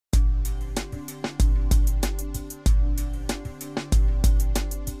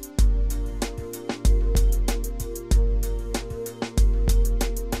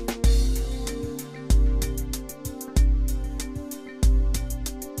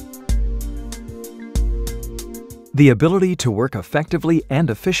The ability to work effectively and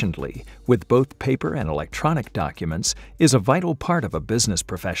efficiently with both paper and electronic documents is a vital part of a business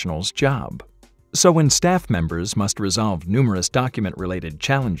professional's job. So when staff members must resolve numerous document-related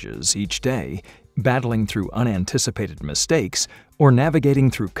challenges each day, battling through unanticipated mistakes, or navigating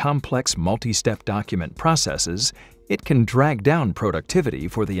through complex multi-step document processes, it can drag down productivity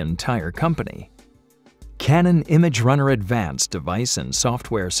for the entire company. Canon ImageRunner Advanced device and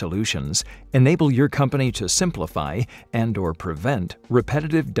software solutions enable your company to simplify and/or prevent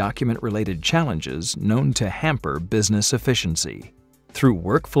repetitive document-related challenges known to hamper business efficiency. Through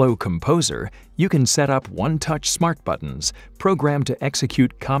Workflow Composer, you can set up one-touch smart buttons programmed to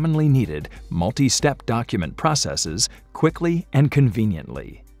execute commonly needed multi-step document processes quickly and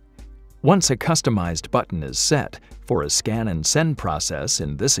conveniently. Once a customized button is set, for a scan and send process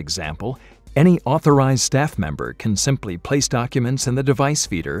in this example, any authorized staff member can simply place documents in the device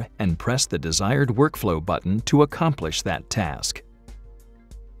feeder and press the desired workflow button to accomplish that task.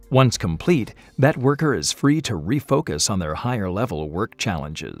 Once complete, that worker is free to refocus on their higher-level work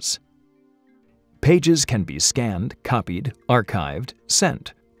challenges. Pages can be scanned, copied, archived,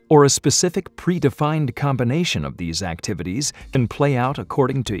 sent, or a specific predefined combination of these activities can play out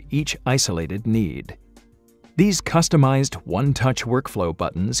according to each isolated need. These customized one-touch workflow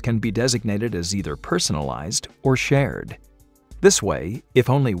buttons can be designated as either personalized or shared. This way, if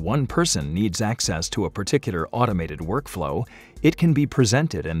only one person needs access to a particular automated workflow, it can be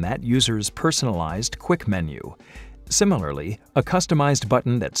presented in that user's personalized quick menu. Similarly, a customized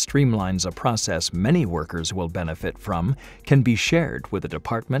button that streamlines a process many workers will benefit from can be shared with a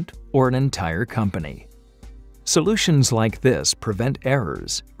department or an entire company. Solutions like this prevent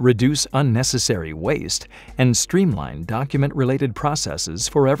errors, reduce unnecessary waste, and streamline document-related processes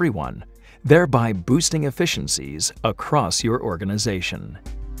for everyone, thereby boosting efficiencies across your organization.